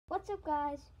What's up,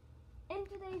 guys? In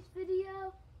today's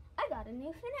video, I got a new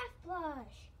FNAF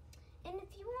plush. And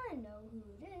if you want to know who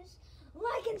it is,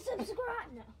 like and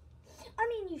subscribe. No, I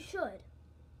mean, you should.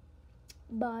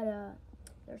 But,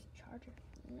 there's a charger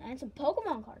and some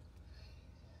Pokemon cards.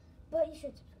 But you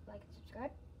should like and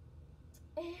subscribe.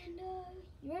 And,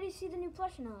 you ready to see the new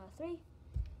plush in 3,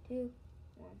 2,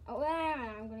 1. Oh,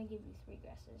 I'm going to give you 3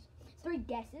 guesses. 3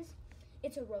 guesses.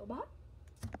 It's a robot.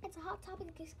 It's a Hot Topic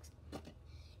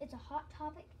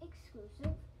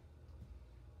exclusive,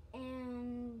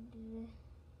 and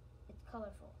it's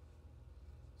colorful.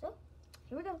 So,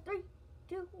 here we go. 3,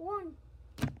 2, 1.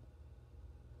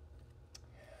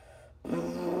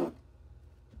 The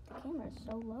camera is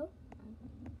so low.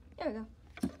 There we go.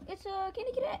 It's a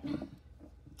Candy Cadet.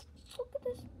 Look at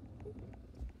this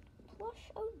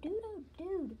plush. Oh,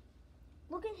 dude.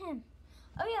 Look at him.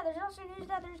 Oh, yeah, there's also news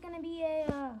that there's going to be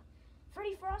a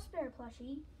Freddy Frostbear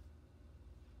plushie.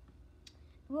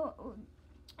 Well,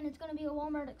 and it's going to be a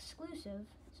Walmart exclusive,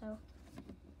 so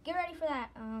get ready for that.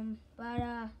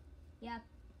 Yeah.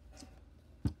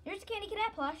 Here's the Candy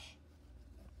Cadet plush.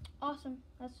 Awesome.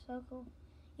 That's so cool.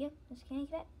 Yep, that's Candy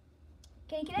Cadet.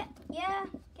 Candy Cadet, yeah.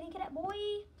 Candy Cadet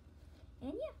boy.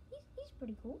 And yeah, he's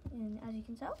pretty cool, and as you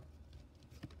can tell.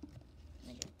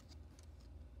 As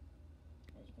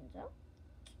you can tell.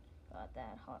 Got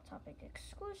that Hot Topic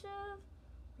exclusive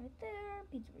right there.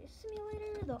 Pizzeria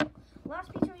Simulator. The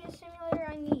last Pizzeria Simulator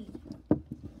I need.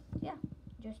 Yeah,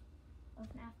 just a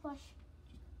FNAF plush.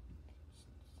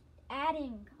 Just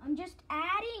adding. I'm just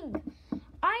adding.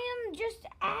 I am just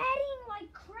adding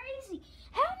like crazy.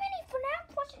 How many FNAF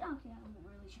plushes? Okay, I won't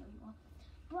really show you all.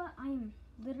 But I am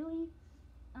literally,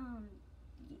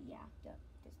 yeah,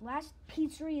 this last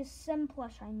Pizzeria Sim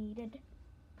plush I needed.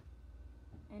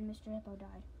 And Mr. Hippo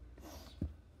died.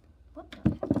 What the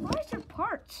heck? Why is there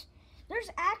parts? There's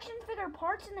action figure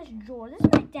parts in this drawer. This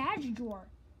is my dad's drawer.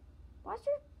 Why is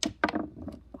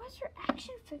there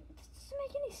action figure? This doesn't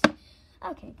make any sense.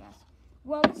 Okay, guys.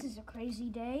 Well, this is a crazy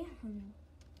day.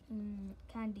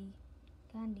 Candy.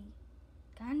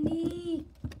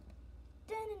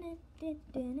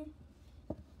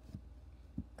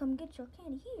 Come get your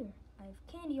candy here. I have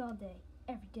candy all day,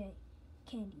 every day.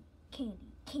 Candy.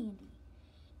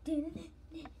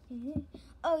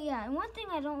 Oh yeah, and one thing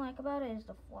I don't like about it is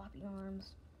the floppy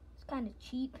arms. It's kind of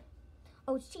cheap.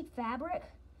 Oh, it's cheap fabric,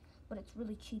 but it's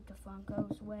really cheap to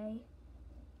Funko's way.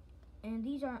 And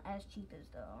these aren't as cheap as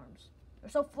the arms. They're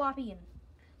so floppy,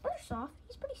 but they're soft.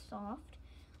 He's pretty soft.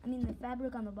 I mean, the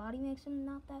fabric on the body makes him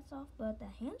not that soft, but the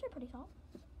hands are pretty soft.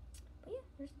 But yeah,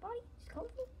 there's the body. It's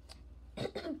colorful.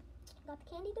 Got the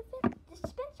candy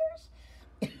dispensers.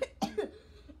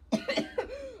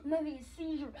 I'm having a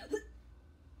seizure.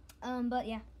 But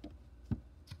yeah.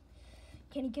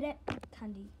 Candy Cadet,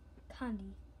 candy.